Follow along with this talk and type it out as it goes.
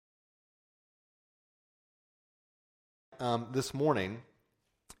this morning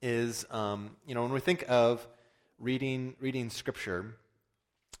is, when we think of reading Scripture,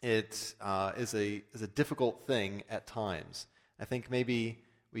 it is a difficult thing at times. I think maybe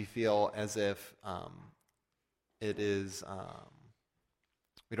we feel as if it is.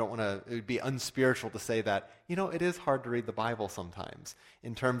 We don't want to. It would be unspiritual to say that. It is hard to read the Bible sometimes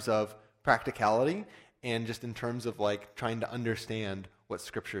in terms of practicality and just in terms of trying to understand what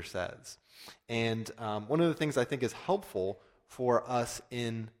Scripture says. And one of the things I think is helpful for us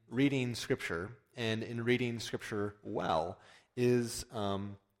in reading Scripture and in reading Scripture well is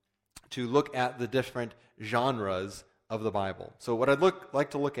to look at the different genres of the Bible. So what I'd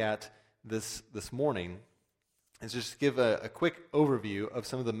like to look at this morning is just give a quick overview of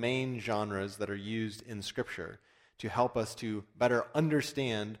some of the main genres that are used in Scripture to help us to better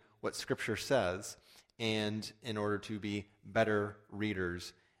understand what Scripture says and in order to be better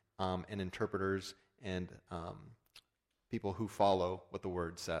readers and interpreters and people who follow what the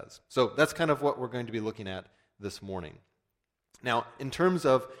Word says. So that's kind of what we're going to be looking at this morning. Now, in terms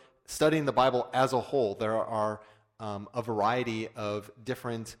of studying the Bible as a whole, there are a variety of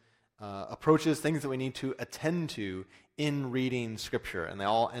different approaches, things that we need to attend to in reading Scripture, and they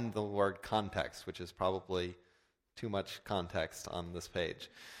all end in the word context, which is probably too much context on this page.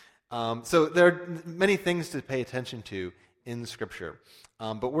 So there are many things to pay attention to in Scripture,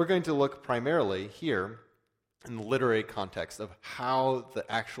 but we're going to look primarily here in the literary context of how the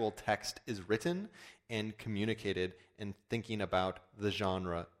actual text is written and communicated and thinking about the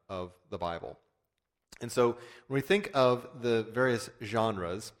genre of the Bible. And so when we think of the various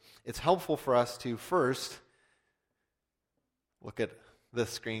genres, it's helpful for us to first look at this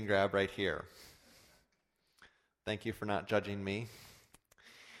screen grab right here. Thank you for not judging me.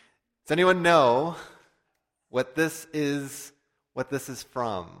 Does anyone know what this is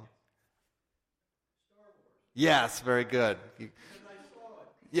from? Yes, very good.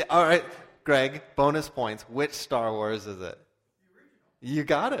 Yeah, all right. Greg, bonus points. Which Star Wars is it? You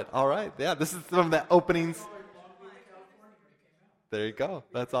got it. All right. Yeah, this is from the openings. There you go.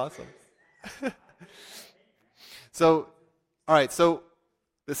 That's awesome. So, all right. So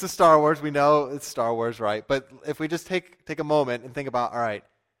this is Star Wars. We know it's Star Wars, right? But if we just take a moment and think about, all right,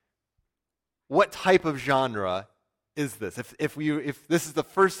 what type of genre is this? If this is the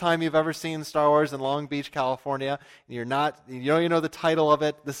first time you've ever seen Star Wars in Long Beach, California, and you don't know the title of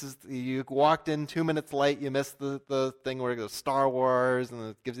it, you walked in 2 minutes late, you missed the thing where it goes Star Wars and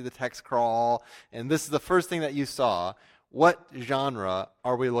it gives you the text crawl, and this is the first thing that you saw. What genre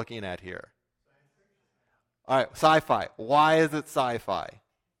are we looking at here? All right, sci-fi. Why is it sci-fi?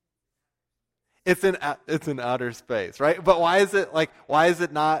 It's in outer space, right? But why is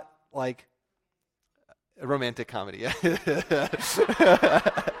it not like a romantic comedy?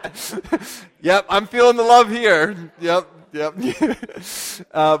 Yep, I'm feeling the love here. Yep.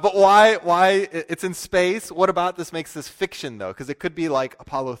 But why? It's in space. What about this makes this fiction, though? Because it could be like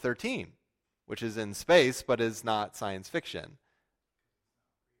Apollo 13, which is in space but is not science fiction.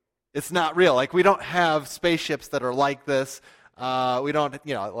 It's not real. We don't have spaceships that are like this. We don't,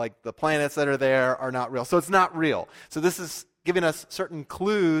 the planets that are there are not real. So it's not real. So this is giving us certain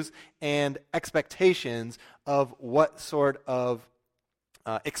clues and expectations of what sort of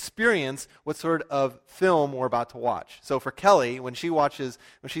experience, what sort of film we're about to watch. So for Kelly, when she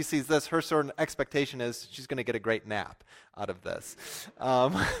sees this, her sort of expectation is she's going to get a great nap out of this.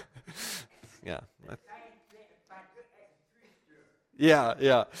 Yeah.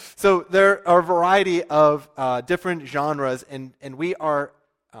 Yeah. So there are a variety of different genres, and we are,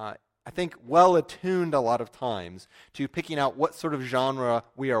 I think, well attuned a lot of times to picking out what sort of genre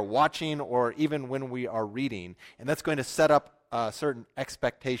we are watching or even when we are reading. And that's going to set up certain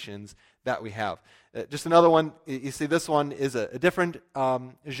expectations that we have. Just another one, you see this one is a different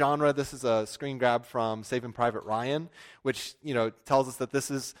genre. This is a screen grab from Saving Private Ryan, which tells us that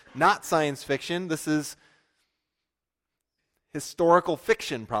this is not science fiction. This is historical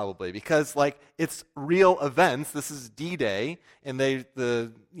fiction, probably, because it's real events. This is D-Day, and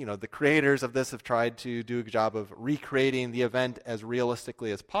the creators of this have tried to do a good job of recreating the event as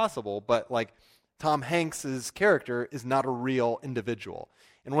realistically as possible. But Tom Hanks's character is not a real individual,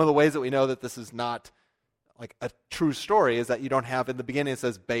 and one of the ways that we know that this is not a true story is that you don't have in the beginning it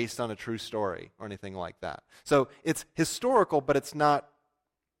says based on a true story or anything like that. So it's historical, but it's not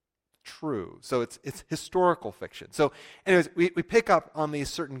true. So it's historical fiction. So anyways, we pick up on these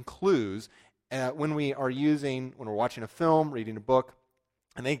certain clues when we're watching a film, reading a book,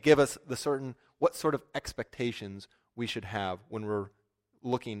 and they give us what sort of expectations we should have when we're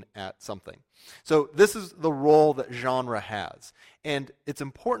looking at something. So this is the role that genre has. And it's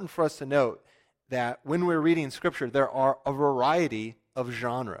important for us to note that when we're reading Scripture, there are a variety of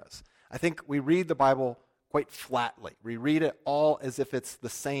genres. I think we read the Bible quite flatly. We read it all as if it's the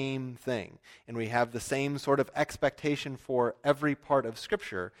same thing, and we have the same sort of expectation for every part of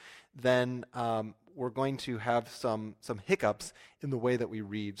Scripture. Then we're going to have some hiccups in the way that we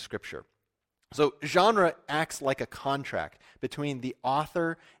read Scripture. So genre acts like a contract between the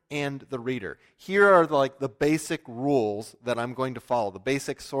author and the reader. Here are the basic rules that I'm going to follow, the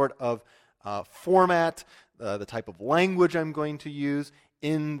basic sort of format, the type of language I'm going to use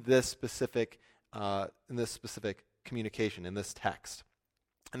in this specific communication, in this text.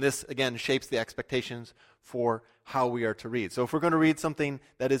 And this, again, shapes the expectations for how we are to read. So if we're going to read something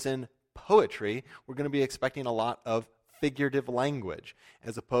that is in poetry, we're going to be expecting a lot of figurative language.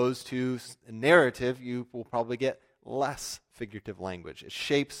 As opposed to narrative, you will probably get less figurative language. It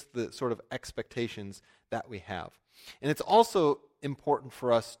shapes the sort of expectations that we have. And it's also important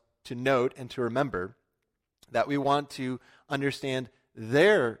for us to note and to remember that we want to understand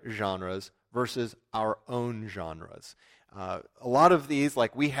their genres versus our own genres. A lot of these,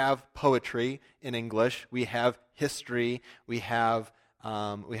 like we have poetry in English, we have history, we have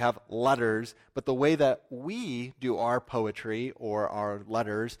letters, but the way that we do our poetry or our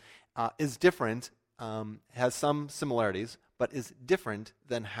letters is different, has some similarities, but is different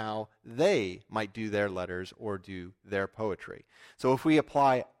than how they might do their letters or do their poetry. So if we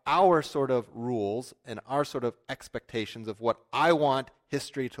apply our sort of rules and our sort of expectations of what I want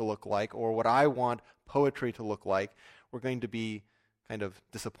history to look like or what I want poetry to look like, we're going to be kind of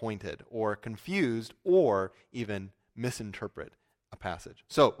disappointed or confused or even misinterpret a passage.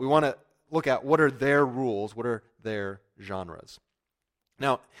 So we want to look at what are their rules, what are their genres.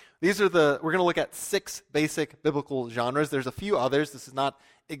 Now, we're going to look at 6 basic biblical genres. There's a few others. This is not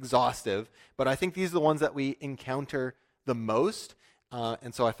exhaustive, but I think these are the ones that we encounter the most,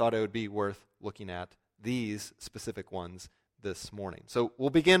 and so I thought it would be worth looking at these specific ones this morning. So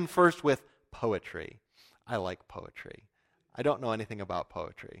we'll begin first with poetry. I like poetry. I don't know anything about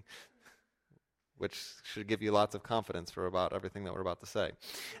poetry, which should give you lots of confidence for about everything that we're about to say.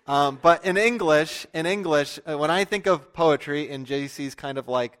 But in English, when I think of poetry in JC's kind of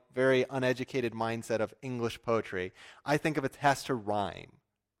like very uneducated mindset of English poetry, I think of it has to rhyme,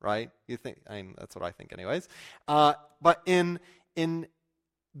 right? That's what I think anyways. But in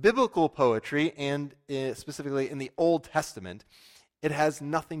biblical poetry, and specifically in the Old Testament, it has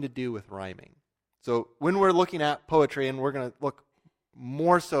nothing to do with rhyming. So when we're looking at poetry, and we're going to look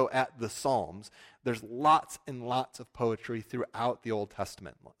more so at the Psalms, there's lots and lots of poetry throughout the Old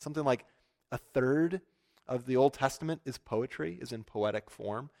Testament. Something like a third of the Old Testament is poetry, is in poetic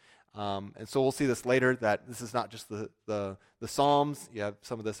form. And so we'll see this later, that this is not just the Psalms. You have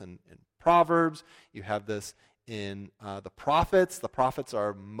some of this in Proverbs. You have this in the prophets. The prophets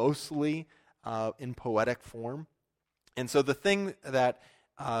are mostly in poetic form. And so the thing that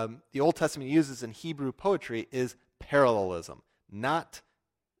the Old Testament uses in Hebrew poetry is parallelism. Not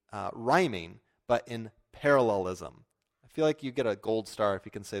rhyming, but in parallelism. I feel like you get a gold star if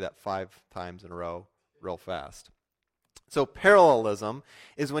you can say that 5 times in a row real fast. So parallelism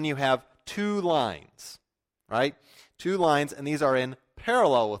is when you have 2 lines, right? 2 lines, and these are in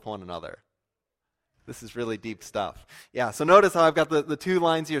parallel with one another. This is really deep stuff. Yeah, so notice how I've got the 2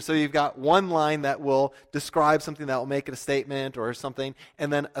 lines here. So you've got one line that will describe something that will make it a statement or something,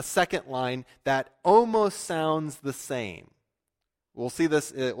 and then a second line that almost sounds the same. We'll see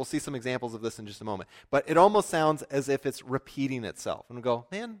this. We'll see some examples of this in just a moment. But it almost sounds as if it's repeating itself. And we go,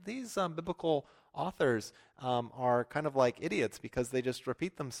 man, these biblical authors are kind of like idiots because they just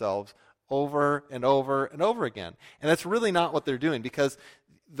repeat themselves over and over and over again. And that's really not what they're doing, because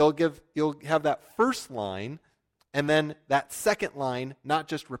you'll have that first line, and then that second line not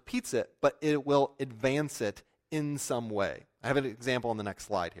just repeats it, but it will advance it in some way. I have an example on the next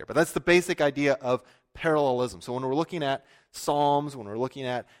slide here. But that's the basic idea of parallelism. So when we're looking at Psalms, when we're looking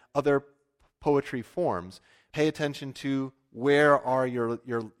at other poetry forms, pay attention to where are your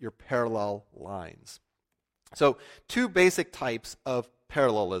parallel lines. So 2 basic types of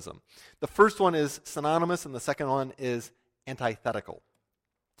parallelism. The first one is synonymous, and the second one is antithetical.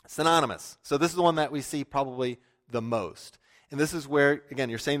 Synonymous. So this is the one that we see probably the most. And this is where, again,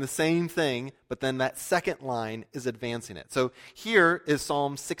 you're saying the same thing, but then that second line is advancing it. So here is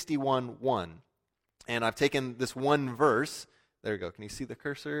Psalm 61:1. And I've taken this one verse. There you go. Can you see the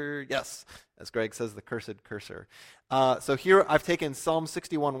cursor? Yes. As Greg says, the cursed cursor. So here I've taken Psalm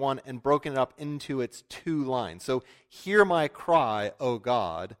 61:1 and broken it up into its 2 lines. So, hear my cry, O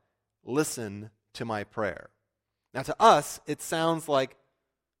God, listen to my prayer. Now to us, it sounds like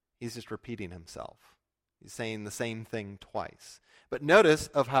he's just repeating himself. He's saying the same thing twice. But notice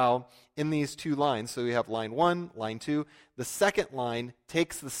of how in these two lines, so we have line 1, line 2, the second line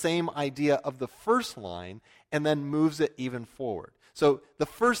takes the same idea of the first line and then moves it even forward. So the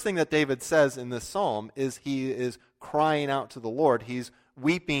first thing that David says in this psalm is he is crying out to the Lord. He's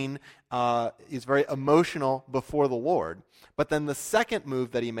weeping. He's very emotional before the Lord. But then the second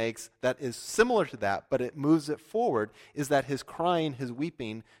move that he makes that is similar to that, but it moves it forward, is that his crying, his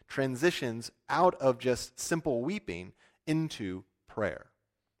weeping, transitions out of just simple weeping into prayer.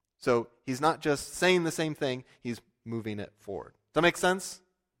 So he's not just saying the same thing, he's moving it forward. Does that make sense?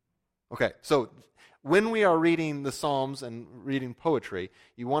 Okay, so when we are reading the Psalms and reading poetry,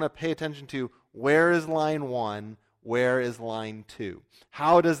 you want to pay attention to where is line 1, where is line 2.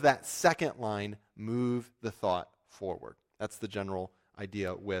 How does that second line move the thought forward? That's the general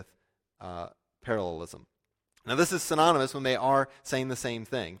idea with parallelism. Now this is synonymous when they are saying the same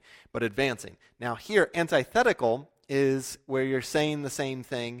thing, but advancing. Now here, antithetical is where you're saying the same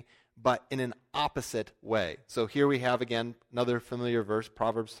thing, but in an opposite way. So here we have, again, another familiar verse,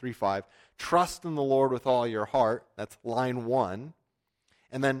 Proverbs 3:5. Trust in the Lord with all your heart. That's line 1.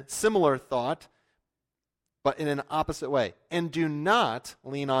 And then similar thought, but in an opposite way. And do not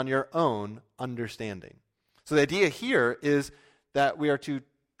lean on your own understanding. So the idea here is that we are to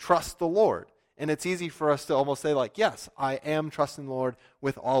trust the Lord. And it's easy for us to almost say, like, yes, I am trusting the Lord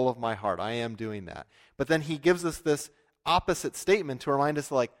with all of my heart. I am doing that. But then he gives us this opposite statement to remind us,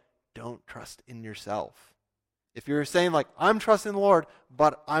 like, don't trust in yourself. If you're saying, like, I'm trusting the Lord,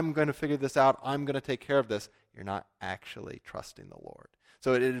 but I'm going to figure this out, I'm going to take care of this, you're not actually trusting the Lord.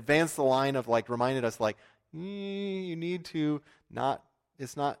 So it advanced the line of, like, reminded us, like, you need to not,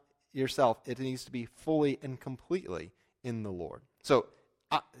 it's not yourself. It needs to be fully and completely in the Lord. So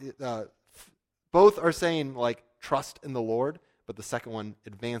both are saying, like, trust in the Lord, but the second one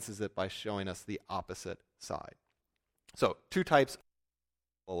advances it by showing us the opposite side. So, two types of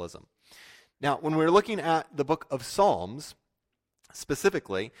parallelism. Now, when we're looking at the book of Psalms,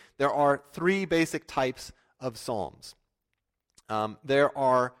 specifically, there are three basic types of psalms.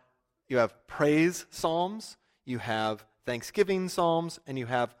 You have praise psalms, you have thanksgiving psalms, and you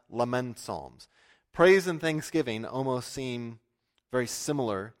have lament psalms. Praise and thanksgiving almost seem very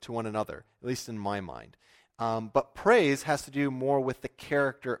similar to one another, at least in my mind. But praise has to do more with the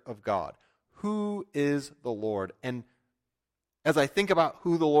character of God. Who is the Lord? And as I think about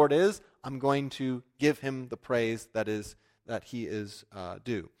who the Lord is, I'm going to give him the praise that he is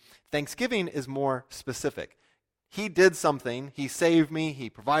due. Thanksgiving is more specific. He did something, he saved me, he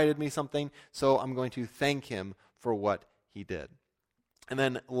provided me something, so I'm going to thank him for what he did. And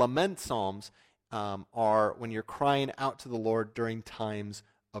then lament psalms are when you're crying out to the Lord during times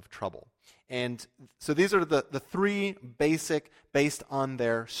of trouble. And so these are the three basic, based on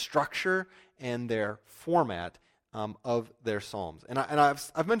their structure and their format of their psalms. And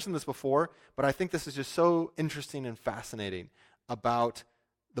I've mentioned this before, but I think this is just so interesting and fascinating about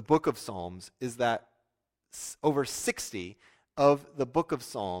the book of Psalms, is that over 60 of the book of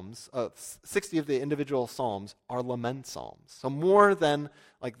Psalms, 60 of the individual psalms are lament psalms. So more than,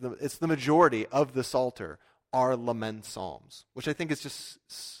 like, it's the majority of the Psalter are lament psalms, which I think is just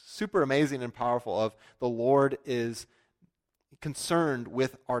super amazing and powerful. Of the Lord is concerned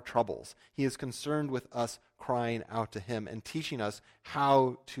with our troubles. He is concerned with us crying out to him and teaching us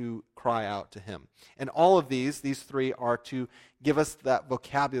how to cry out to him. And all of these three are to give us that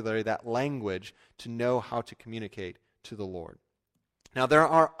vocabulary, that language, to know how to communicate to the Lord. Now, there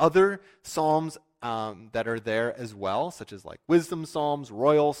are other psalms that are there as well, such as like wisdom psalms,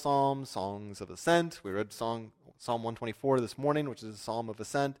 royal psalms, songs of ascent. We read Psalm 124 this morning, which is a psalm of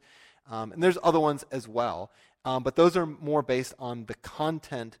ascent. And there's other ones as well. But those are more based on the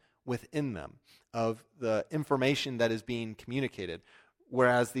content within them, of the information that is being communicated.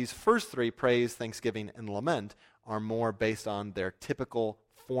 Whereas these first three, praise, thanksgiving, and lament, are more based on their typical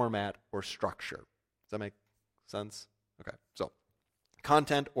format or structure. Does that make sense? Okay, so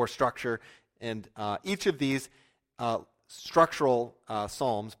content or structure, and each of these structural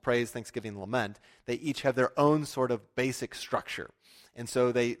psalms, praise, thanksgiving, lament, they each have their own sort of basic structure. And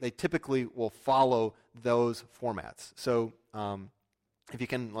so they typically will follow those formats. So if you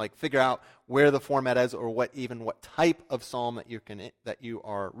can, like, figure out where the format is, or what type of psalm that you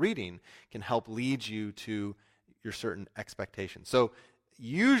are reading, can help lead you to your certain expectations. So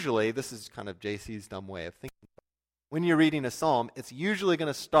usually, this is kind of JC's dumb way of thinking. When you're reading a psalm, it's usually going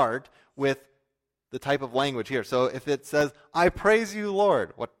to start with the type of language here. So if it says, "I praise you,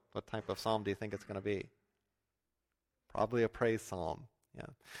 Lord," what type of psalm do you think it's going to be? Probably a praise psalm. Yeah.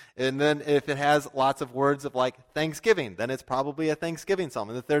 And then if it has lots of words of like thanksgiving, then it's probably a thanksgiving psalm.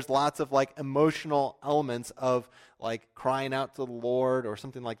 And if there's lots of like emotional elements of like crying out to the Lord or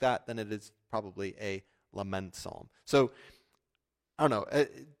something like that, then it is probably a lament psalm. So I don't know.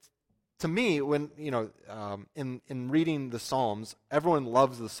 To me, when in reading the Psalms, everyone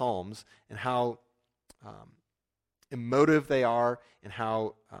loves the Psalms and how emotive they are and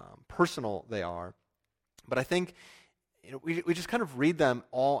how personal they are. But I think we just kind of read them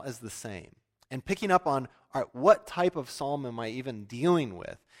all as the same. And picking up on, all right, what type of psalm am I even dealing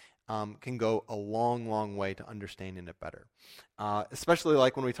with, can go a long, long way to understanding it better. Especially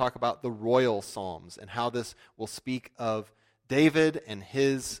like when we talk about the royal psalms and how this will speak of David and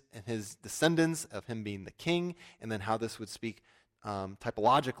his descendants, of him being the king, and then how this would speak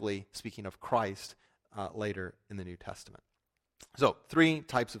typologically, speaking of Christ later in the New Testament. So, 3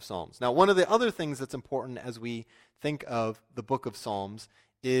 types of psalms. Now, one of the other things that's important as we think of the book of Psalms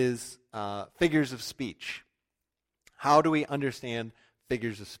is figures of speech. How do we understand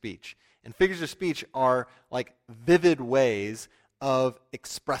figures of speech? And figures of speech are like vivid ways of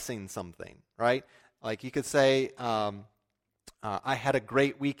expressing something, right? Like you could say, I had a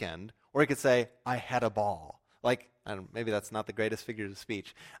great weekend, or you could say, I had a ball. Like, I don't know, maybe that's not the greatest figures of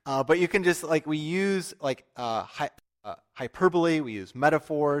speech, but you can just, like, we use like hyperbole, we use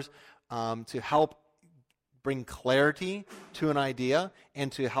metaphors to help bring clarity to an idea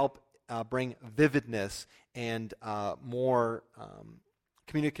and to help bring vividness and more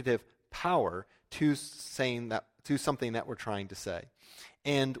communicative power to something that we're trying to say.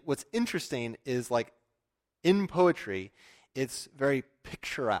 And what's interesting is, like, in poetry, it's very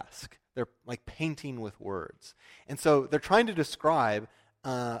picturesque. They're like painting with words. And so they're trying to describe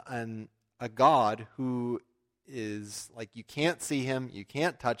a God who is like, you can't see him, you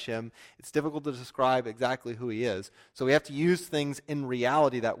can't touch him. It's difficult to describe exactly who he is. So we have to use things in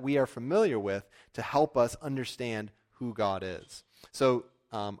reality that we are familiar with to help us understand who God is. So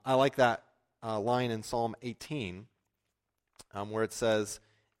I like that line in Psalm 18 where it says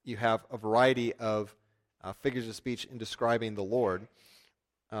you have a variety of figures of speech in describing the Lord.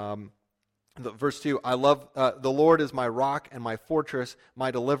 Verse 2, I love, the Lord is my rock and my fortress,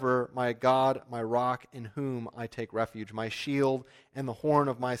 my deliverer, my God, my rock, in whom I take refuge, my shield and the horn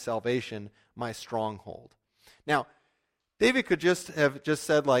of my salvation, my stronghold. Now, David could just have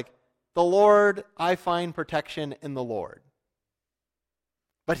said, like, the Lord, I find protection in the Lord.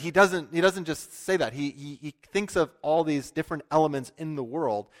 But he doesn't just say that. He thinks of all these different elements in the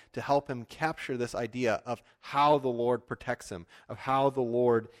world to help him capture this idea of how the Lord protects him, of how the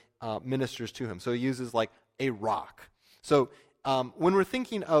Lord ministers to him. So he uses like a rock. So when we're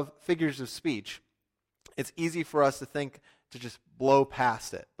thinking of figures of speech, it's easy for us to just blow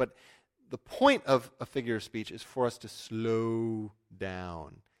past it. But the point of a figure of speech is for us to slow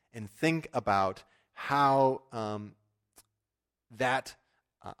down and think about how that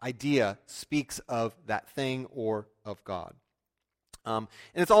idea speaks of that thing or of God. And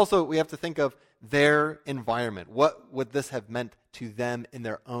it's also, we have to think of their environment. What would this have meant to them in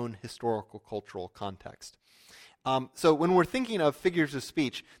their own historical, cultural context? So when we're thinking of figures of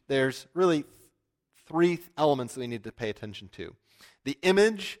speech, there's really 3 elements that we need to pay attention to. The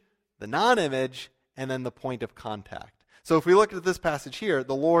image, the non-image, and then the point of contact. So if we look at this passage here,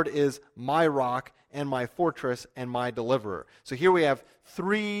 the Lord is my rock and my fortress and my deliverer. So here we have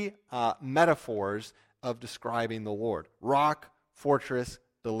 3 metaphors of describing the Lord. Rock, fortress,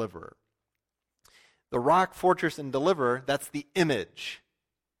 deliverer. The rock, fortress, and deliverer, that's the image,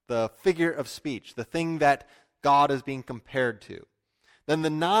 the figure of speech, the thing that God is being compared to. Then the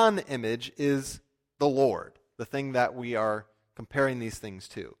non-image is the Lord, the thing that we are comparing these things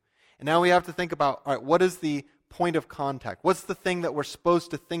to. And now we have to think about, all right, what is the point of contact? What's the thing that we're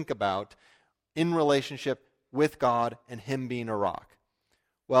supposed to think about in relationship with God and him being a rock?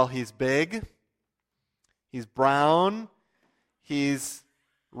 Well, he's big, he's brown, he's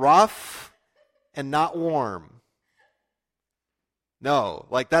rough, and not warm. No,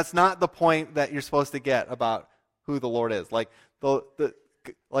 like that's not the point that you're supposed to get about who the Lord is. Like the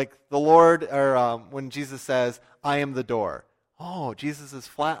Lord, or when Jesus says, I am the door. Oh, Jesus is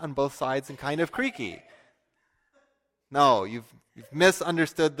flat on both sides and kind of creaky. No, you've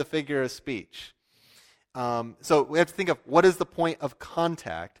misunderstood the figure of speech. So we have to think of what is the point of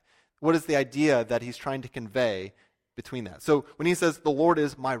contact? What is the idea that he's trying to convey between that? So when he says, the Lord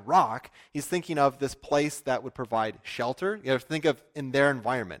is my rock, he's thinking of this place that would provide shelter. You have to think of in their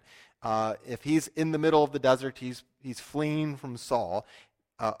environment. If he's in the middle of the desert, he's fleeing from Saul.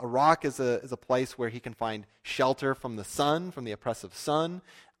 A rock is a place where he can find shelter from the sun, from the oppressive sun.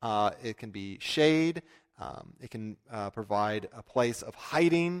 It can be shade. It can provide a place of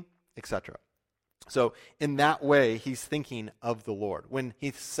hiding, etc. So in that way, he's thinking of the Lord. When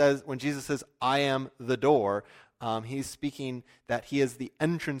Jesus says, "I am the door," he's speaking that he is the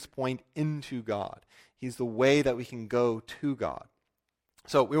entrance point into God. He's the way that we can go to God.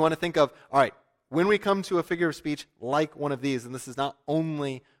 So we want to think of, all right, when we come to a figure of speech like one of these, and this is not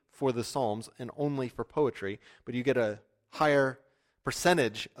only for the Psalms and only for poetry, but you get a higher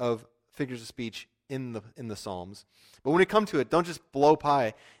percentage of figures of speech in the Psalms. But when we come to it, don't just blow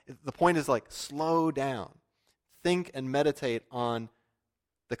by. The point is like slow down. Think and meditate on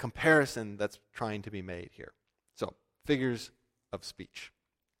the comparison that's trying to be made here. So, figures of speech.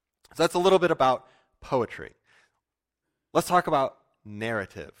 So that's a little bit about poetry. Let's talk about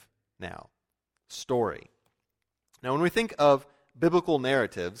narrative now. Story. Now, when we think of biblical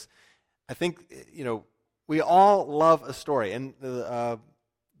narratives, I think, we all love a story, and the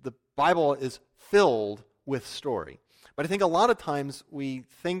Bible is filled with story. But I think a lot of times we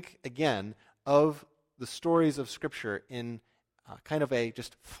think, again, of the stories of Scripture in kind of a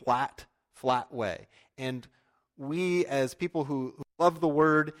just flat way. And we, as people who love the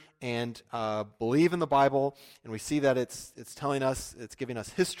Word and believe in the Bible, and we see that it's telling us, it's giving us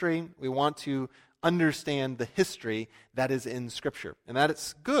history, we want to understand the history that is in Scripture. And that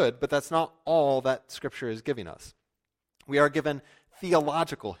it's good, but that's not all that Scripture is giving us. We are given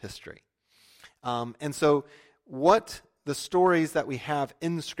theological history. And so what the stories that we have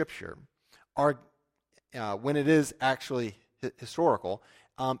in Scripture are, when it is actually historical,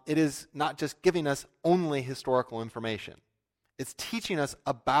 it is not just giving us only historical information. It's teaching us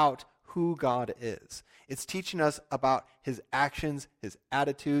about who God is. It's teaching us about his actions, his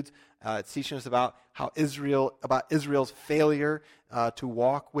attitudes. It's teaching us about Israel's failure to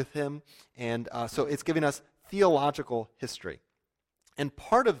walk with him. And so it's giving us theological history. And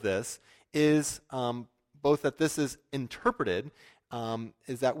part of this is both that this is interpreted,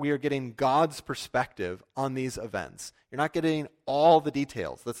 is that we are getting God's perspective on these events. You're not getting all the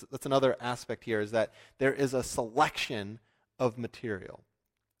details. That's another aspect here, is that there is a selection of material.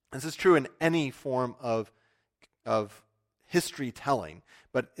 This is true in any form of history telling,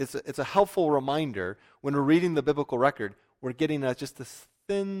 but it's a helpful reminder when we're reading the biblical record, we're getting just this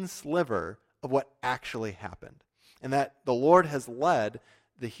thin sliver of what actually happened, and that the Lord has led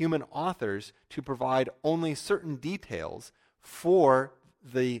the human authors to provide only certain details for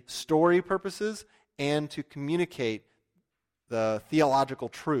the story purposes and to communicate the theological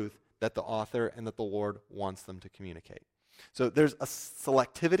truth that the author and that the Lord wants them to communicate. So there's a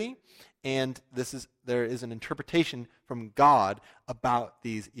selectivity, and there is an interpretation from God about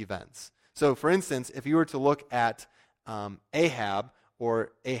these events. So, for instance, if you were to look at Ahab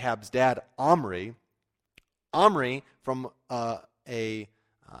or Ahab's dad, Omri, from a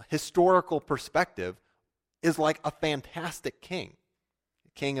historical perspective, is like a fantastic king.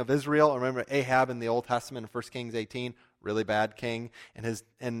 King of Israel. Remember Ahab in the Old Testament in 1 Kings 18, really bad king.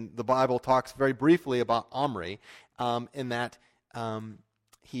 And the Bible talks very briefly about Omri, in that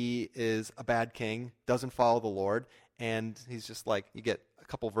he is a bad king, doesn't follow the Lord, and he's just like, you get a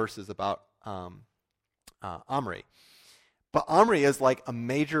couple verses about Omri. But Omri is like a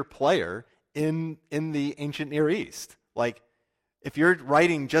major player in the ancient Near East. Like, if you're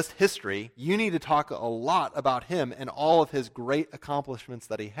writing just history, you need to talk a lot about him and all of his great accomplishments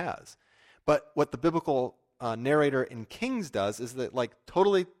that he has. But what the biblical narrator in Kings does is that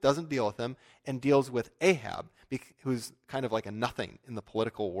totally doesn't deal with him and deals with Ahab, who's kind of like a nothing in the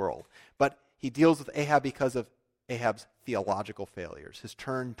political world. But he deals with Ahab because of Ahab's theological failures, his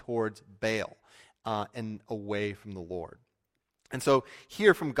turn towards Baal and away from the Lord. And so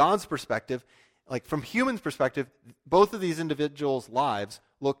here, from God's perspective, from humans' perspective, both of these individuals' lives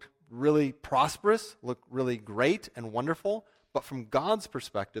looked really prosperous, looked really great and wonderful, but from God's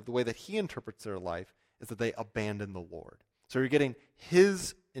perspective, the way that he interprets their life is that they abandoned the Lord. So you're getting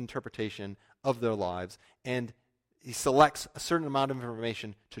his interpretation of their lives, and he selects a certain amount of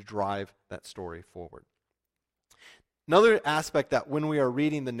information to drive that story forward. Another aspect that when we are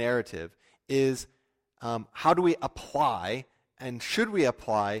reading the narrative is how do we apply and should we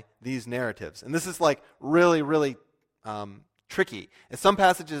apply these narratives? And this is really, really tricky. In some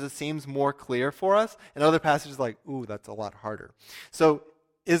passages it seems more clear for us, and other passages ooh, that's a lot harder. So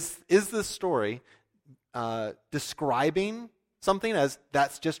is this story describing something as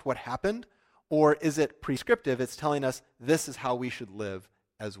that's just what happened, or is it prescriptive? It's telling us this is how we should live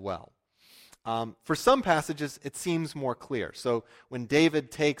as well. For some passages it seems more clear. So when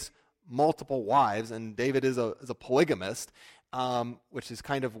David takes multiple wives, and David is a polygamist, which is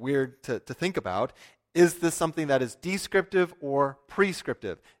kind of weird to think about. Is this something that is descriptive or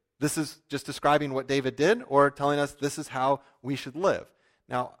prescriptive? this is just describing what David did, or telling us this is how we should live.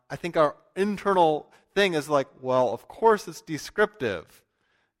 Now, I think our internal thing is like, well, of course it's descriptive.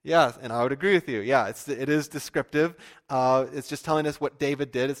 Yes, and I would agree with you. Yeah, it is descriptive. It's just telling us what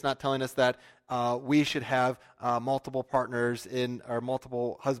David did. It's not telling us that we should have multiple partners or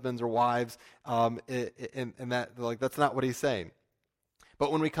multiple husbands or wives, and that that's not what he's saying.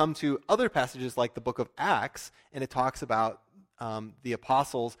 But when we come to other passages like the book of Acts, and it talks about the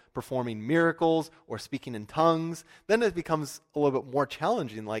apostles performing miracles or speaking in tongues, then it becomes a little bit more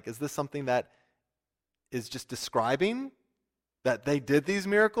challenging. Like, is this something that is just describing that they did these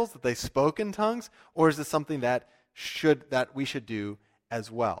miracles, that they spoke in tongues, or is this something that we should do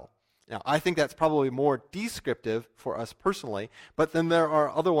as well? Now, I think that's probably more descriptive for us personally, but then there are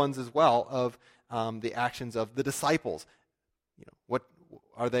other ones as well of the actions of the disciples. What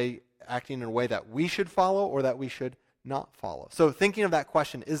are they acting in a way that we should follow or that we should not follow? So thinking of that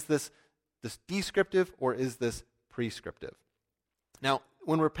question, is this descriptive or is this prescriptive? Now,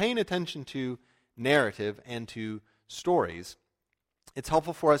 when we're paying attention to narrative and to stories, it's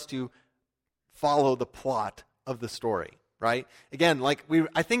helpful for us to follow the plot of the story, right? Again, I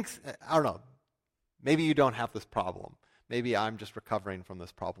don't know, maybe you don't have this problem. Maybe I'm just recovering from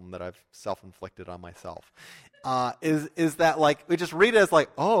this problem that I've self-inflicted on myself. Is that we just read it as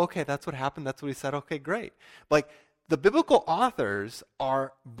oh, okay, that's what happened, that's what he said, okay, great. The biblical authors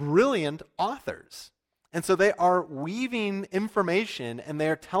are brilliant authors. And so they are weaving information and they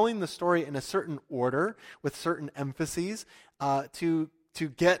are telling the story in a certain order with certain emphases to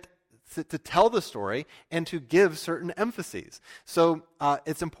tell the story and to give certain emphases. So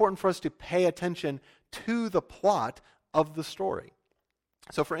it's important for us to pay attention to the plot of the story.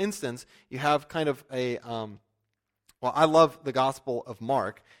 So for instance, you have kind of I love the Gospel of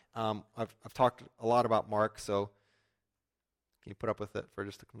Mark. I've talked a lot about Mark, so can you put up with it for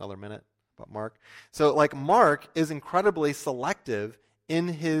just another minute about Mark? So Mark is incredibly selective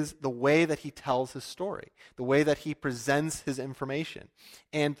in the way that he tells his story, the way that he presents his information,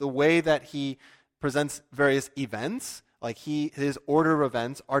 and the way that he presents various events. His order of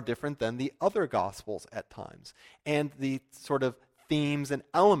events are different than the other Gospels at times. And the sort of themes and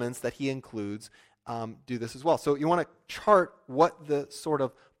elements that he includes do this as well. So you want to chart what the sort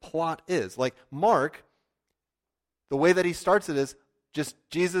of plot is. Mark, the way that he starts it is just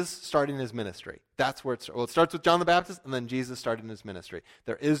Jesus starting his ministry. That's where it starts with John the Baptist and then Jesus starting his ministry.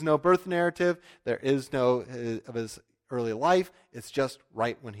 There is no birth narrative. There is no of his early life. It's just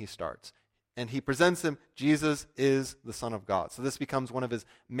right when he starts. And he presents him, Jesus is the Son of God. So this becomes one of his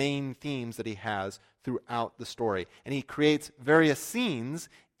main themes that he has throughout the story. And he creates various scenes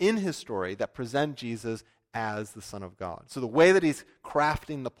in his story that present Jesus as the Son of God. So the way that he's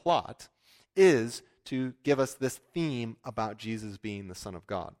crafting the plot is to give us this theme about Jesus being the Son of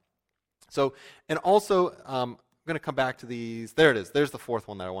God. So, and also, I'm going to come back to these. There it is. There's the fourth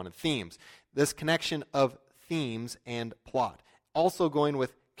one that I wanted, themes. This connection of themes and plot. Also going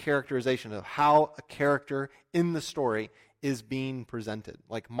with characterization of how a character in the story is being presented.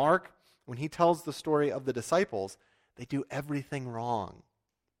 Mark, when he tells the story of the disciples, they do everything wrong.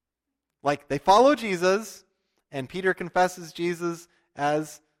 They follow Jesus, and Peter confesses Jesus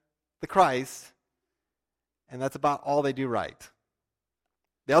as the Christ, and that's about all they do right.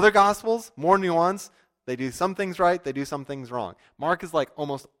 The other Gospels, more nuanced. They do some things right, they do some things wrong. Mark is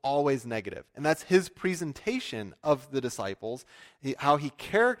almost always negative. And that's his presentation of the disciples, how he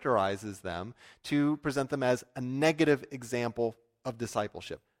characterizes them to present them as a negative example of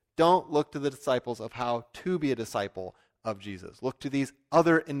discipleship. Don't look to the disciples of how to be a disciple of Jesus. Look to these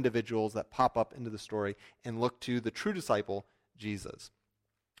other individuals that pop up into the story and look to the true disciple, Jesus.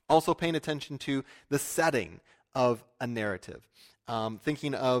 Also paying attention to the setting of a narrative.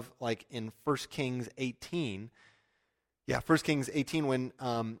 Thinking of in 1 Kings 18. 1 Kings 18 when,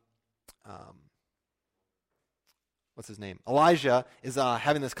 what's his name? Elijah is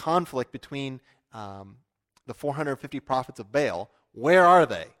having this conflict between the 450 prophets of Baal. Where are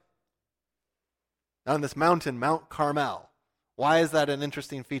they? On this mountain, Mount Carmel. Why is that an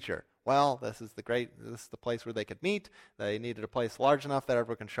interesting feature? Well, this is the place where they could meet. They needed a place large enough that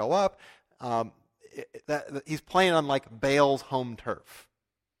everyone can show up. He's playing on Baal's home turf.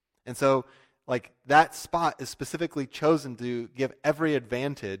 And so that spot is specifically chosen to give every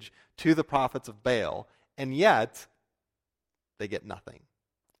advantage to the prophets of Baal, and yet they get nothing.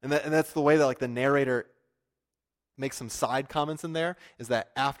 And that's the way that the narrator makes some side comments in there, is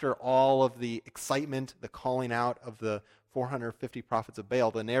that after all of the excitement, the calling out of the 450 prophets of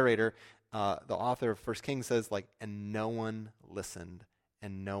Baal, the narrator, the author of 1 Kings says and no one listened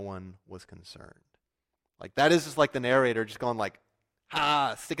and no one was concerned. That is just the narrator just going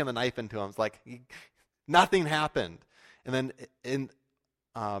sticking the knife into him. It's like nothing happened. And then in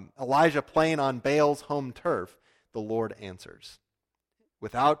Elijah playing on Baal's home turf, the Lord answers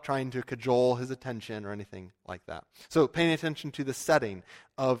without trying to cajole his attention or anything like that. So paying attention to the setting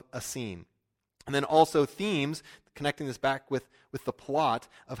of a scene. And then also themes, connecting this back with the plot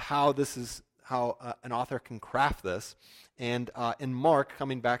of how this is, how an author can craft this. And in Mark,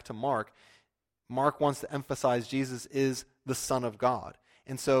 coming back to Mark wants to emphasize Jesus is the Son of God.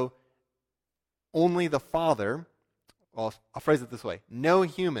 And so only the Father, well, I'll phrase it this way, no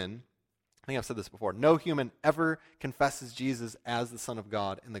human, I think I've said this before, no human ever confesses Jesus as the Son of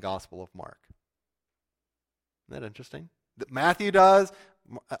God in the Gospel of Mark. Isn't that interesting? Matthew does.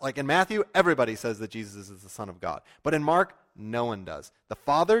 Like in Matthew, everybody says that Jesus is the Son of God. But in Mark, no one does. The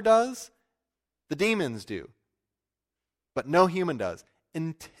Father does. The demons do. But no human does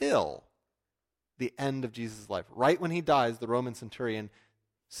until the end of Jesus' life. Right when he dies, the Roman centurion,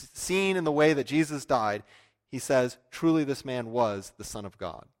 seeing in the way that Jesus died, he says, truly this man was the Son of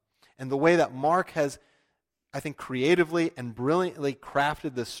God. And the way that Mark has, I think, creatively and brilliantly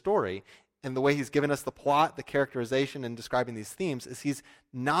crafted this story, and the way he's given us the plot, the characterization, and describing these themes, is he's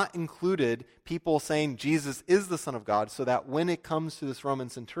not included people saying Jesus is the Son of God, so that when it comes to this Roman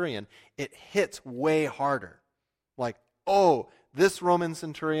centurion, it hits way harder. Like, oh, this Roman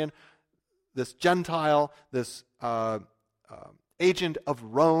centurion, this Gentile, this agent of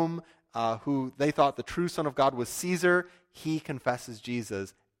Rome, who they thought the true Son of God was Caesar, he confesses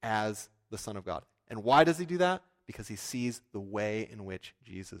Jesus as the Son of God. And why does he do that? Because he sees the way in which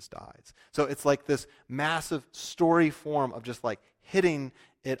Jesus dies. So it's like this massive story form of just like hitting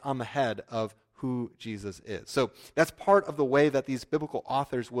it on the head of who Jesus is. So that's part of the way that these biblical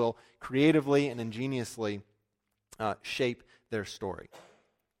authors will creatively and ingeniously shape their story.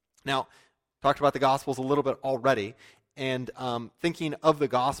 Now, talked about the Gospels a little bit already, and thinking of the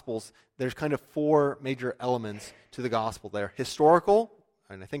Gospels, there's kind of four major elements to the Gospel. They're historical,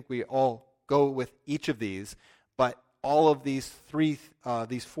 and I think we all go with each of these, but all of these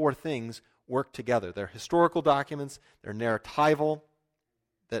four things work together. They're historical documents, they're narratival,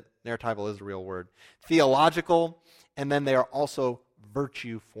 that narratival is a real word, theological, and then they are also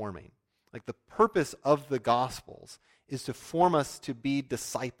virtue-forming. Like the purpose of the Gospels is to form us to be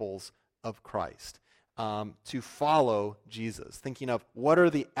disciples of Christ, to follow Jesus, thinking of what are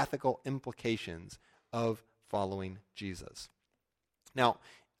the ethical implications of following Jesus. Now,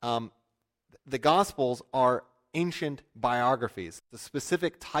 the Gospels are ancient biographies, the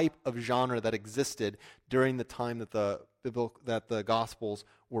specific type of genre that existed during the time that the Gospels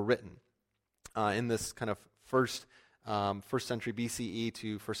were written, in this kind of first century BCE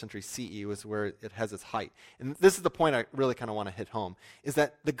to first century CE was where it has its height. And this is the point I really kind of want to hit home, is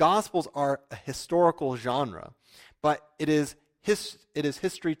that the Gospels are a historical genre, but it is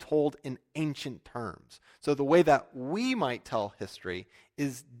history told in ancient terms. So the way that we might tell history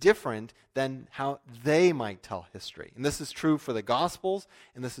is different than how they might tell history. And this is true for the Gospels,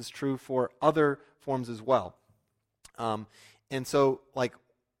 and this is true for other forms as well. And so, like,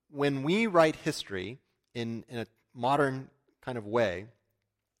 when we write history in a modern kind of way,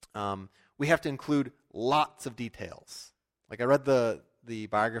 we have to include lots of details. Like I read the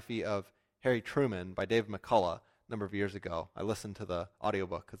biography of Harry Truman by David McCullough a number of years ago. I listened to the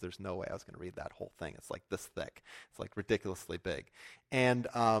audiobook because there's no way I was going to read that whole thing. It's like this thick. It's like ridiculously big. And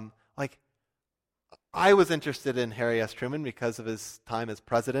I was interested in Harry S. Truman because of his time as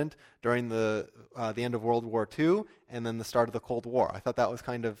president during the end of World War II and then the start of the Cold War. I thought that was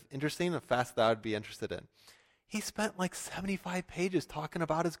kind of interesting, a facet that I would be interested in. He spent like 75 pages talking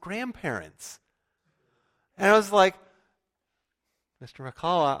about his grandparents. And I was like, Mr.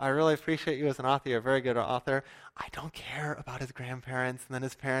 McCullough, I really appreciate you as an author. You're a very good author. I don't care about his grandparents and then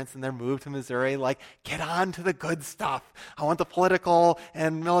his parents and their move to Missouri. Like, get on to the good stuff. I want the political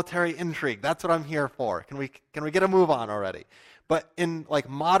and military intrigue. That's what I'm here for. Can we get a move on already? But in like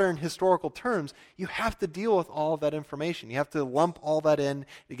modern historical terms, you have to deal with all of that information. You have to lump all that in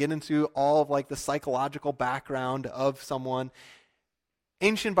to get into all of like the psychological background of someone.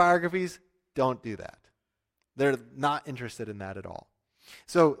 Ancient biographies don't do that. They're not interested in that at all.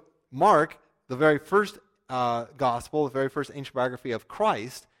 So Mark, the very first gospel, the very first ancient biography of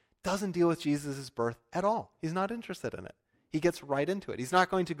Christ, doesn't deal with Jesus' birth at all. He's not interested in it. He gets right into it. He's not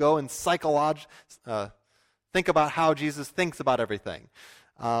going to go and think about how Jesus thinks about everything.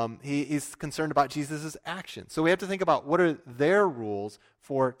 He's concerned about Jesus' actions. So we have to think about what are their rules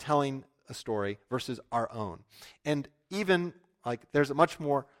for telling a story versus our own. And even like there's a much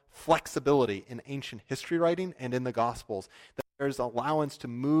more flexibility in ancient history writing and in the Gospels. There's allowance to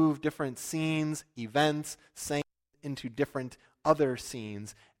move different scenes, events, sayings into different other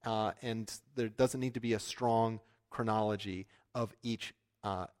scenes, and there doesn't need to be a strong chronology of each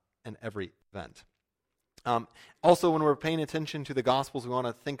and every event. Also, when we're paying attention to the Gospels, we want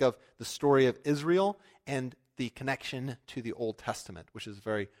to think of the story of Israel and the connection to the Old Testament, which is a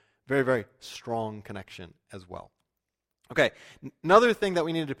very, very, very strong connection as well. Okay, another thing that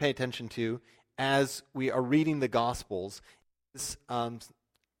we need to pay attention to as we are reading the Gospels is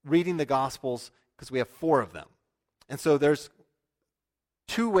reading the Gospels because we have 4 of them. And so there's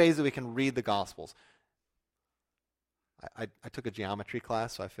 2 ways that we can read the Gospels. I took a geometry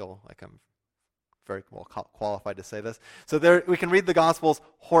class, so I feel like I'm very well qualified to say this. So there, we can read the Gospels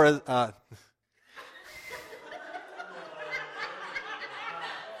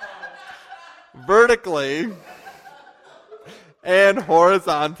vertically and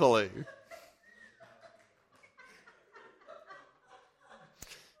horizontally.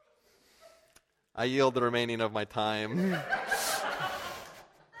 I yield the remaining of my time.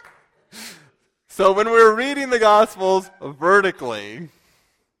 So when we're reading the Gospels vertically,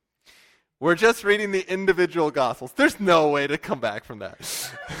 we're just reading the individual Gospels. There's no way to come back from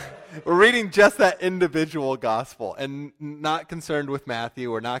that. We're reading just that individual Gospel and not concerned with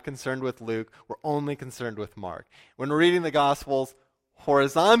Matthew. We're not concerned with Luke. We're only concerned with Mark. When we're reading the Gospels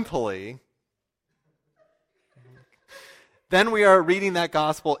horizontally, then we are reading that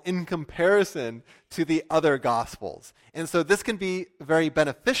Gospel in comparison to the other Gospels. And so this can be very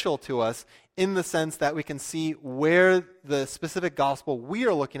beneficial to us in the sense that we can see where the specific Gospel we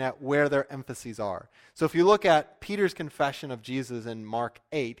are looking at, where their emphases are. So if you look at Peter's confession of Jesus in Mark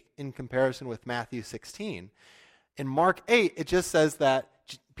 8 in comparison with Matthew 16, in Mark 8 it just says that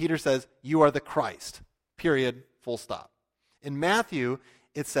Peter says, "You are the Christ," period, full stop. In Matthew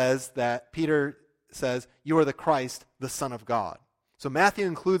it says that Peter says, "You are the Christ, the Son of God." So Matthew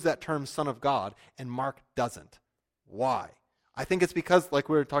includes that term Son of God, and Mark doesn't. Why? I think it's because, like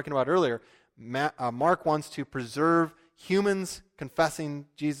we were talking about earlier, Mark wants to preserve humans confessing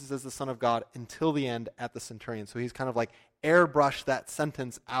Jesus as the Son of God until the end at the centurion. So he's kind of like airbrushed that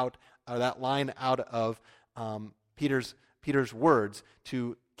sentence out, or that line out of Peter's words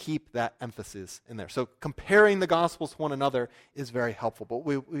to keep that emphasis in there. So comparing the Gospels to one another is very helpful. But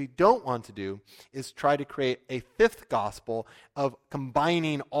what we don't want to do is try to create a 5th Gospel of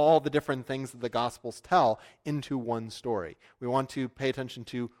combining all the different things that the Gospels tell into one story. We want to pay attention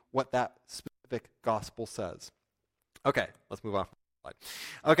to what that specific Gospel says. Okay, let's move on from the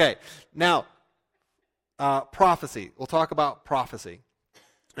slide. Okay, now, prophecy. We'll talk about prophecy.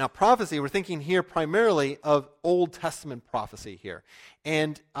 Now, prophecy, we're thinking here primarily of Old Testament prophecy here.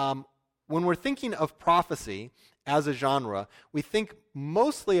 And when we're thinking of prophecy as a genre, we think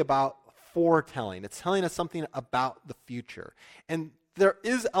mostly about foretelling. It's telling us something about the future. And there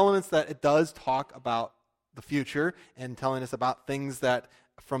is elements that it does talk about the future and telling us about things that,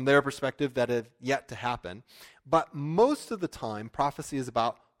 from their perspective, that have yet to happen. But most of the time, prophecy is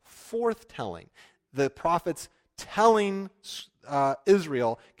about forthtelling. The prophets telling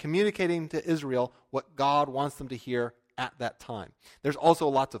Israel, communicating to Israel what God wants them to hear at that time. There's also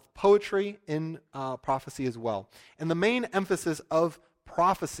lots of poetry in prophecy as well. And the main emphasis of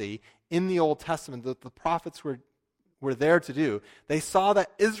prophecy in the Old Testament that the prophets were there to do, they saw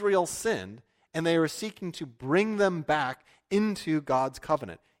that Israel sinned, and they were seeking to bring them back into God's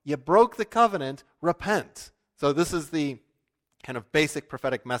covenant. You broke the covenant, repent. So this is the kind of basic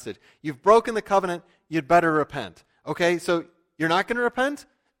prophetic message. You've broken the covenant, you'd better repent. Okay, so you're not going to repent?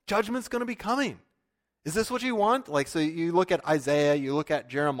 Judgment's going to be coming. Is this what you want? Like, so you look at Isaiah, you look at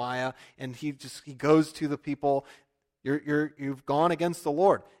Jeremiah, and he goes to the people, you've gone against the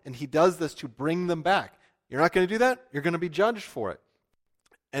Lord, and he does this to bring them back. You're not going to do that? You're going to be judged for it.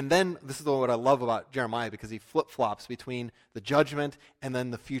 And then, this is what I love about Jeremiah, because he flip-flops between the judgment and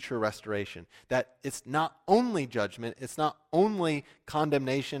then the future restoration. That it's not only judgment, it's not only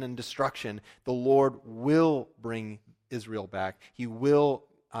condemnation and destruction. The Lord will bring Israel back. He will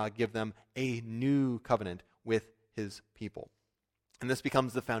give them a new covenant with his people. And this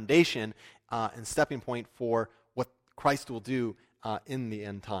becomes the foundation and stepping point for what Christ will do in the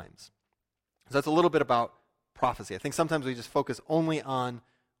end times. So that's a little bit about prophecy. I think sometimes we just focus only on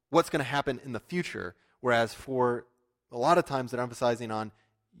what's going to happen in the future, whereas for a lot of times they're emphasizing on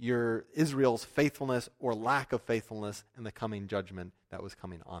your Israel's faithfulness or lack of faithfulness in the coming judgment that was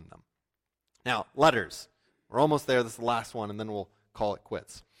coming on them. Now, letters. We're almost there. This is the last one, and then we'll call it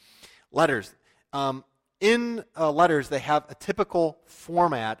quits. Letters. in letters, they have a typical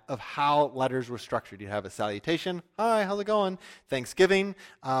format of how letters were structured. You have a salutation, hi, how's it going? Thanksgiving,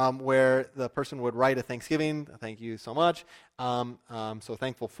 where the person would write a thanksgiving, thank you so much, so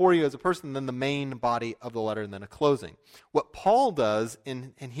thankful for you as a person, then the main body of the letter, and then a closing. What Paul does,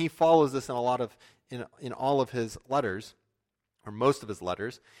 and he follows this in all of his letters, or most of his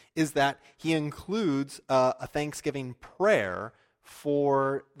letters, is that he includes a thanksgiving prayer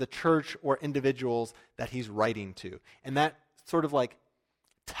for the church or individuals that he's writing to. And that sort of like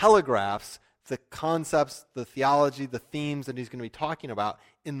telegraphs the concepts, the theology, the themes that he's going to be talking about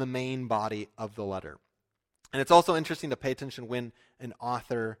in the main body of the letter. And it's also interesting to pay attention when an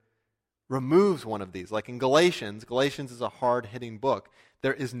author removes one of these. Like in Galatians is a hard-hitting book.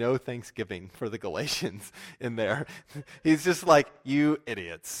 There is no thanksgiving for the Galatians in there. He's just like, you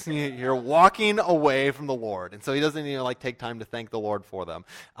idiots. You're walking away from the Lord. And so he doesn't even take take time to thank the Lord for them.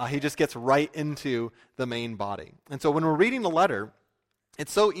 He just gets right into the main body. And so when we're reading the letter,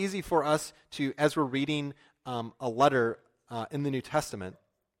 it's so easy for us to, as we're reading a letter in the New Testament,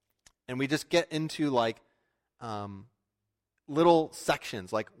 and we just get into little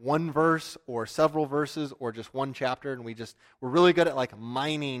sections, like one verse or several verses or just one chapter, and we're really good at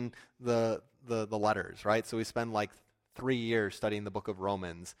mining the letters, right? So we spend 3 years studying the book of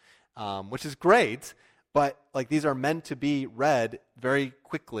Romans, which is great, but these are meant to be read very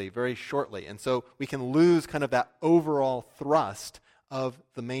quickly, very shortly, and so we can lose kind of that overall thrust of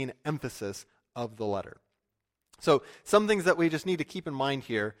the main emphasis of the letter. So some things that we just need to keep in mind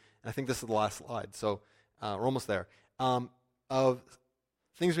here, and I think this is the last slide, so we're almost there, of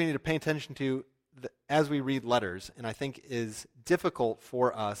things we need to pay attention to as we read letters, and I think is difficult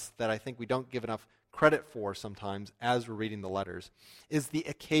for us, that I think we don't give enough credit for sometimes as we're reading the letters, is the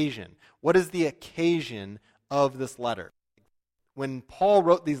occasion. What is the occasion of this letter? When Paul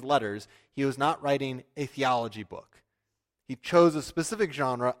wrote these letters, he was not writing a theology book. He chose a specific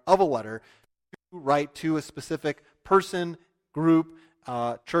genre of a letter to write to a specific person, group,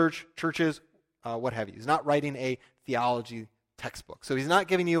 churches, what have you. He's not writing a theology textbook. So he's not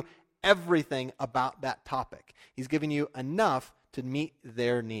giving you everything about that topic. He's giving you enough to meet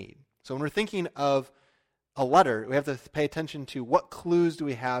their need. So when we're thinking of a letter, we have to pay attention to what clues do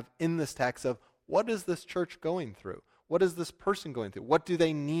we have in this text of what is this church going through? What is this person going through? What do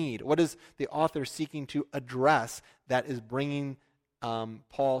they need? What is the author seeking to address that is bringing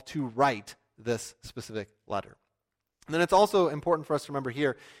Paul to write this specific letter? And then it's also important for us to remember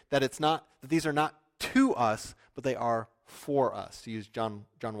here that these are not to us, but they are for us, to use John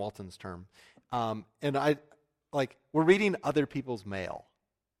Walton's term. And we're reading other people's mail,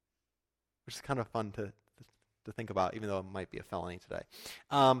 which is kind of fun to think about, even though it might be a felony today.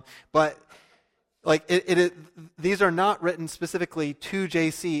 But these are not written specifically to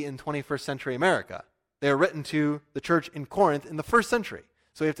JC in 21st century America. They are written to the church in Corinth in the first century.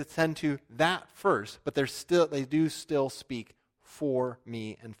 So we have to tend to that first, but they do still speak for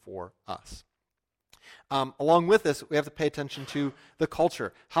me and for us. Along with this, we have to pay attention to the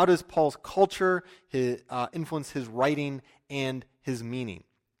culture. How does Paul's culture influence his writing and his meaning?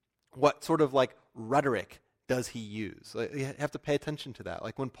 What sort of rhetoric does he use? You have to pay attention to that.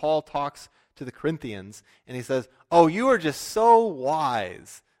 Like when Paul talks to the Corinthians and he says, "Oh, you are just so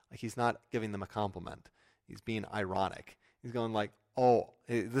wise." He's not giving them a compliment. He's being ironic. He's going "Oh,"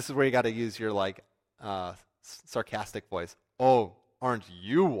 this is where you got to use your sarcastic voice. "Oh, aren't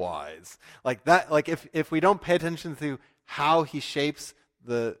you wise?" Like that. If we don't pay attention to how he shapes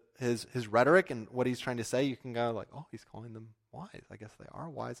his rhetoric and what he's trying to say, you can go "Oh, he's calling them wise. I guess they are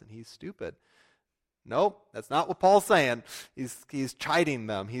wise, and he's stupid." Nope, that's not what Paul's saying. He's chiding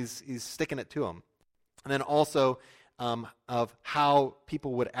them. He's sticking it to them. And then also of how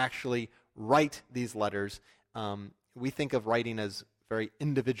people would actually write these letters. We think of writing as very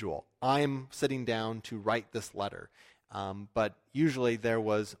individual. I'm sitting down to write this letter. But usually there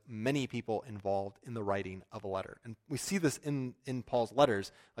was many people involved in the writing of a letter. And we see this in Paul's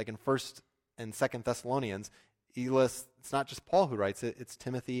letters, like in 1st and 2nd Thessalonians. He lists, it's not just Paul who writes it, it's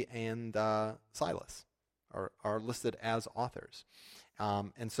Timothy and Silas are listed as authors.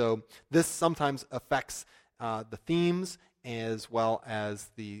 And so this sometimes affects the themes as well as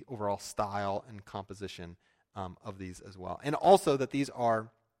the overall style and composition of these as well. And also that these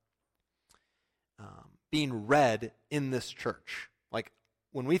are being read in this church. Like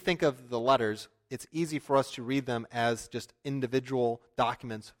when we think of the letters, it's easy for us to read them as just individual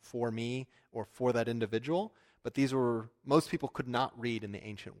documents for me or for that individual, but most people could not read in the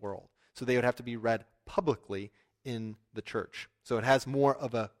ancient world. So they would have to be read publicly in the church. So it has more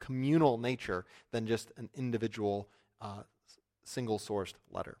of a communal nature than just an individual single-sourced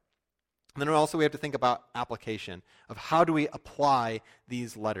letter. And then also we have to think about application, of how do we apply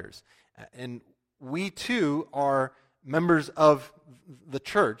these letters. And we too are members of the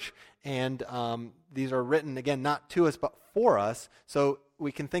church, and these are written, again, not to us but for us, so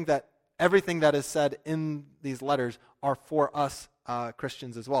we can think that everything that is said in these letters are for us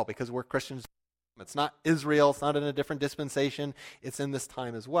Christians as well, because we're Christians. It's not Israel, it's not in a different dispensation, it's in this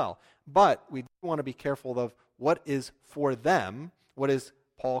time as well. But we do want to be careful of what is for them, what is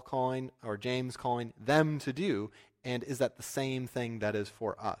Paul calling, or James calling them to do, and is that the same thing that is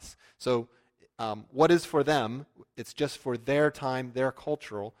for us? So what is for them, it's just for their time, their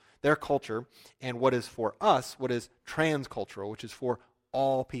culture, and what is for us, what is transcultural, which is for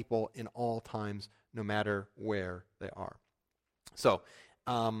all people in all times, no matter where they are. So,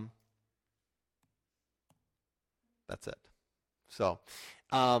 that's it. So,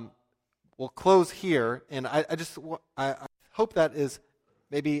 we'll close here, and I hope that is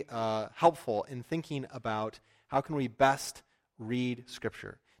maybe helpful in thinking about how can we best read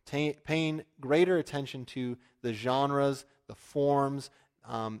Scripture, paying greater attention to the genres, the forms,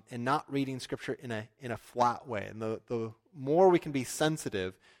 and not reading Scripture in a flat way. And the more we can be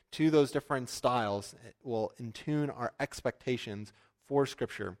sensitive to those different styles, it will intune our expectations for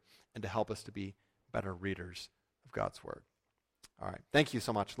Scripture and to help us to be better readers of God's Word. All right. Thank you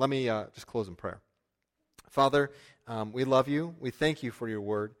so much. Let me just close in prayer. Father, we love you. We thank you for your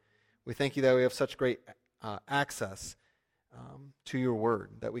Word. We thank you that we have such great access to your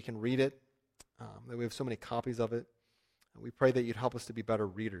Word, that we can read it, that we have so many copies of it. We pray that you'd help us to be better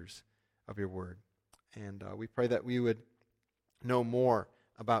readers of your Word. And we pray that we would know more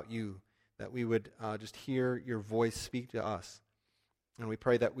about you, that we would just hear your voice speak to us. And we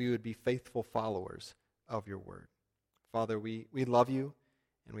pray that we would be faithful followers of your Word. Father, we love you,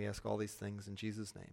 and we ask all these things in Jesus' name.